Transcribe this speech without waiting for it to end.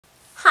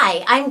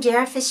Hi, I'm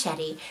Dara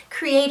Fischetti,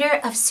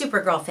 creator of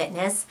Supergirl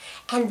Fitness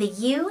and the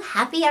You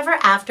Happy Ever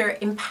After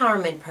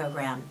Empowerment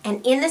Program.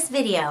 And in this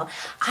video,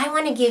 I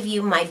want to give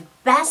you my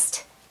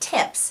best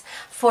tips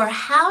for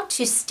how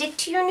to stick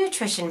to your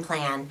nutrition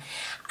plan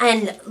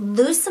and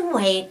lose some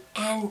weight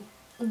and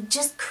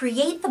just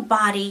create the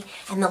body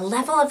and the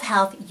level of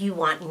health you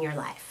want in your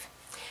life.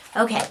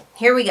 Okay,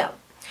 here we go.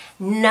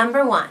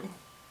 Number one,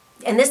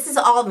 and this is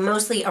all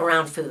mostly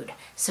around food.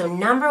 So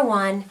number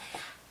one,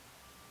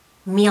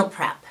 meal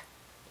prep.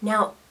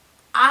 Now,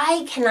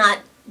 I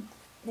cannot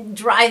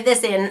drive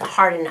this in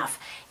hard enough.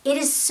 It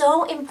is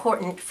so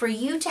important for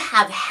you to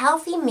have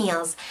healthy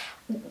meals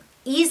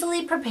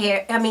easily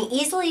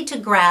to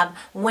grab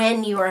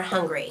when you are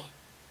hungry.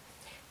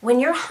 When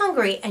you're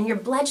hungry and your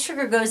blood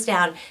sugar goes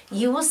down,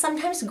 you will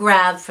sometimes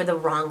grab for the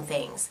wrong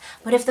things.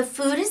 But if the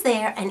food is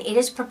there and it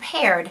is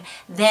prepared,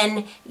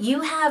 then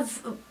you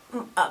have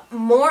a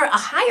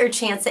higher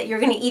chance that you're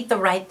going to eat the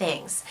right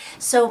things.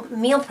 So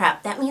meal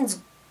prep, that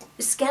means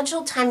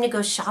schedule time to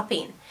go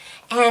shopping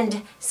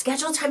and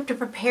schedule time to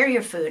prepare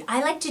your food.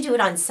 I like to do it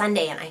on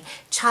Sunday, and I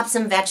chop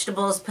some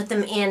vegetables, put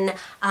them in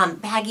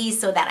baggies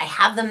so that I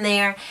have them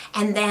there,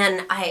 and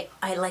then I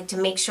like to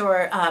make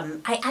sure,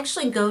 I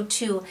actually go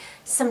to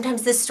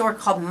sometimes this store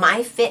called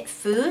My Fit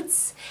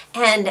Foods,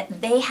 and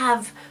they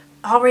have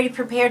already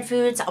prepared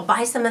foods. I'll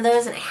buy some of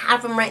those and I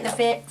have them right in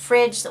the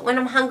fridge, so when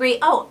I'm hungry,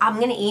 oh, I'm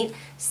gonna eat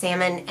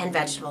salmon and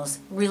vegetables.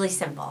 Really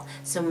simple.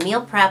 So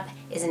meal prep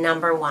is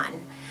number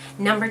one.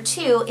 Number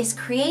two is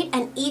create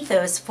an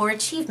ethos for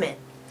achievement.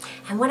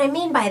 And what I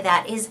mean by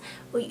that is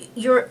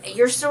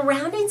your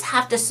surroundings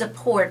have to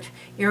support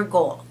your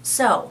goal.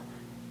 So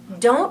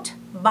don't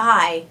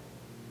buy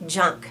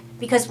junk,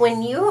 because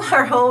when you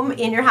are home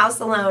in your house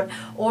alone,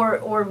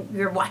 or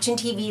you're watching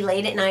TV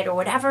late at night or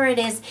whatever it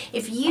is,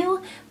 if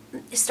you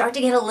start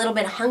to get a little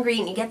bit hungry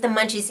and you get the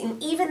munchies,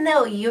 and even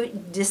though you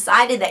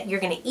decided that you're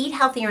going to eat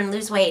healthier and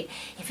lose weight,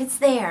 if it's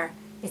there,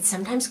 it's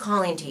sometimes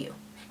calling to you.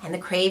 And the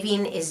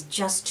craving is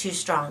just too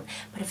strong.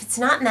 But if it's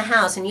not in the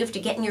house and you have to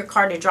get in your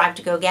car to drive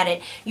to go get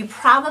it, you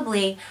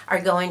probably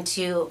are going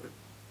to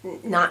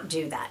not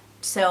do that.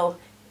 So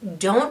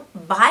don't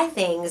buy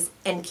things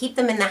and keep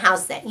them in the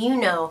house that you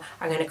know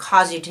are going to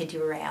cause you to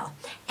derail.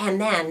 And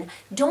then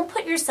don't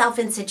put yourself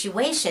in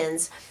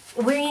situations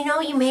where you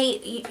know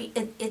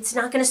it's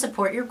not going to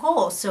support your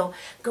goals. So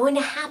going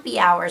to happy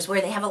hours where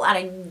they have a lot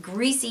of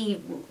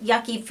greasy,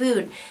 yucky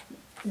food,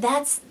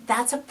 that's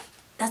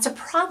a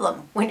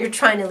problem when you're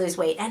trying to lose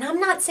weight. And I'm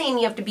not saying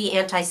you have to be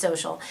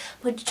antisocial,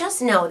 but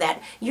just know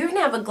that you're going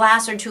to have a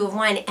glass or two of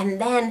wine and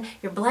then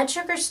your blood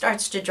sugar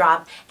starts to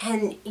drop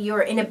and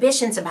your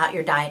inhibitions about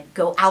your diet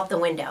go out the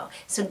window.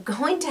 So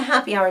going to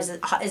happy hours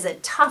is a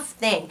tough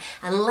thing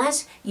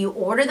unless you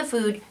order the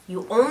food,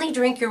 you only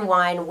drink your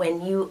wine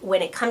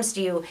when it comes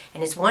to you,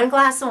 and it's one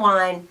glass of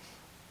wine,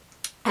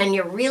 and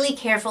you're really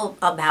careful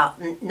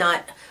about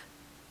not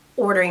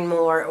ordering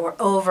more or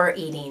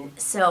overeating.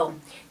 So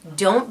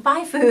don't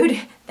buy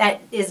food that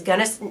is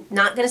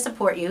not gonna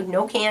support you.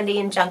 No candy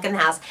and junk in the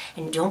house,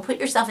 and don't put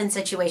yourself in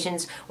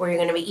situations where you're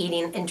gonna be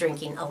eating and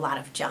drinking a lot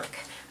of junk.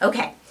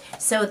 Okay,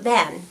 so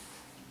then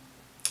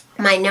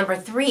my number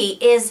three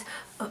is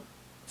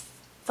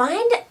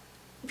find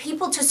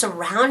people to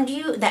surround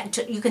you,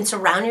 that you can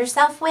surround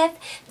yourself with,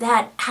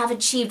 that have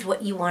achieved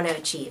what you want to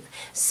achieve.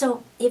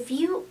 So if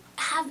you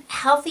have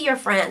healthier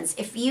friends,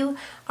 if you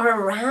are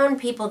around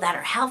people that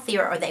are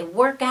healthier or they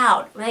work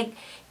out, like,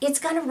 it's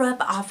going to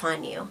rub off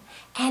on you.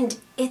 And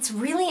it's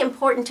really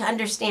important to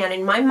understand,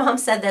 and my mom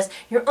said this,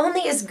 you're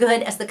only as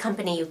good as the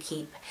company you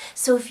keep.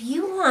 So if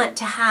you want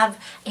to have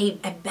a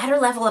better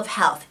level of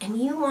health and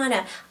you want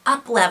to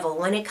up level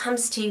when it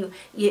comes to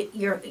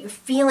you're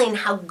feeling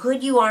how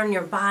good you are in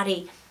your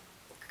body,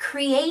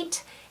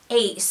 create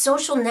a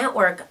social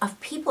network of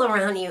people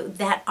around you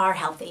that are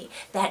healthy,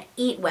 that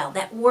eat well,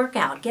 that work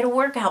out. Get a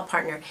workout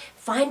partner.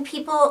 Find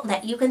people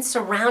that you can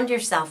surround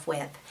yourself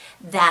with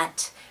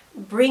that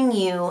bring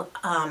you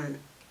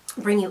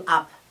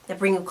up, that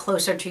bring you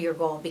closer to your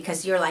goal,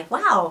 because you're like,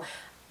 wow,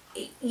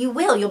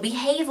 you'll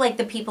behave like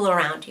the people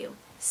around you.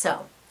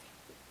 So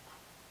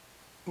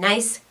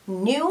nice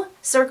new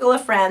circle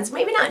of friends,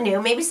 maybe not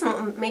new, maybe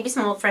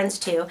some old friends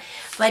too,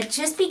 but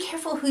just be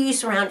careful who you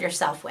surround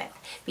yourself with,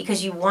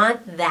 because you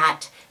want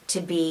that to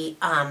be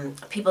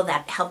people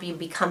that help you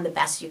become the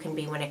best you can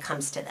be when it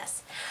comes to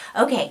this.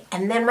 Okay,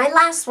 and then my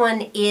last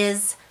one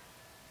is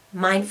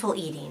mindful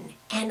eating.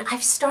 And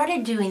I've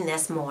started doing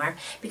this more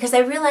because I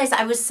realized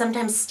I was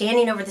sometimes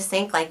standing over the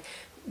sink, like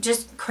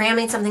just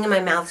cramming something in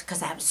my mouth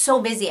because I was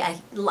so busy, I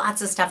had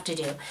lots of stuff to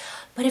do.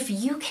 But if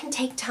you can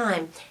take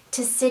time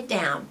to sit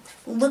down,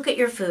 look at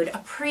your food,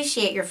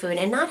 appreciate your food,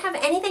 and not have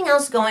anything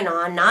else going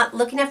on, not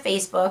looking at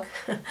Facebook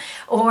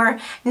or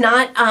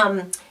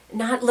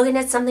not looking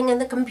at something on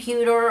the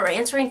computer or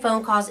answering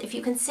phone calls. If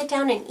you can sit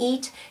down and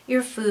eat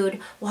your food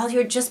while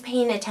you're just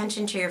paying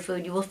attention to your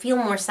food, you will feel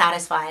more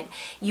satisfied.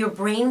 Your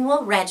brain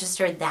will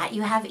register that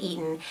you have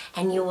eaten,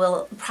 and you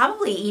will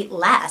probably eat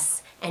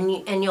less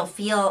and you'll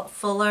feel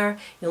fuller.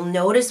 You'll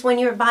notice when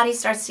your body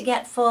starts to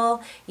get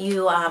full.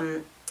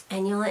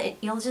 And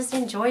you'll just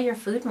enjoy your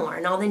food more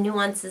and all the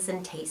nuances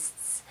and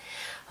tastes.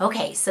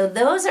 Okay, so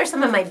those are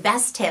some of my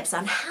best tips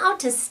on how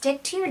to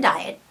stick to your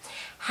diet,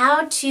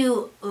 how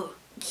to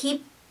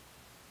keep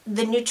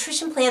the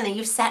nutrition plan that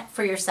you've set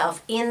for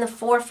yourself in the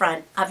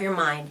forefront of your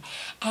mind,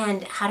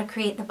 and how to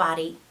create the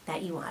body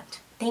that you want.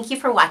 Thank you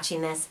for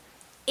watching this.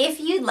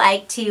 If you'd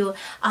like to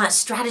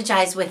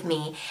strategize with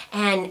me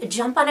and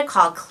jump on a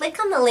call,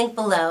 click on the link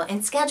below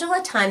and schedule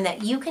a time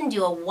that you can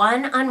do a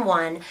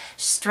one-on-one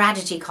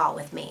strategy call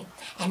with me.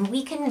 And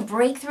we can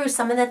break through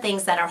some of the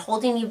things that are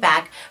holding you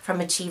back from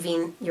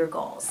achieving your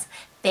goals.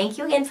 Thank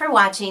you again for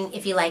watching.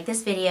 If you like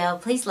this video,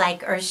 please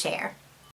like or share.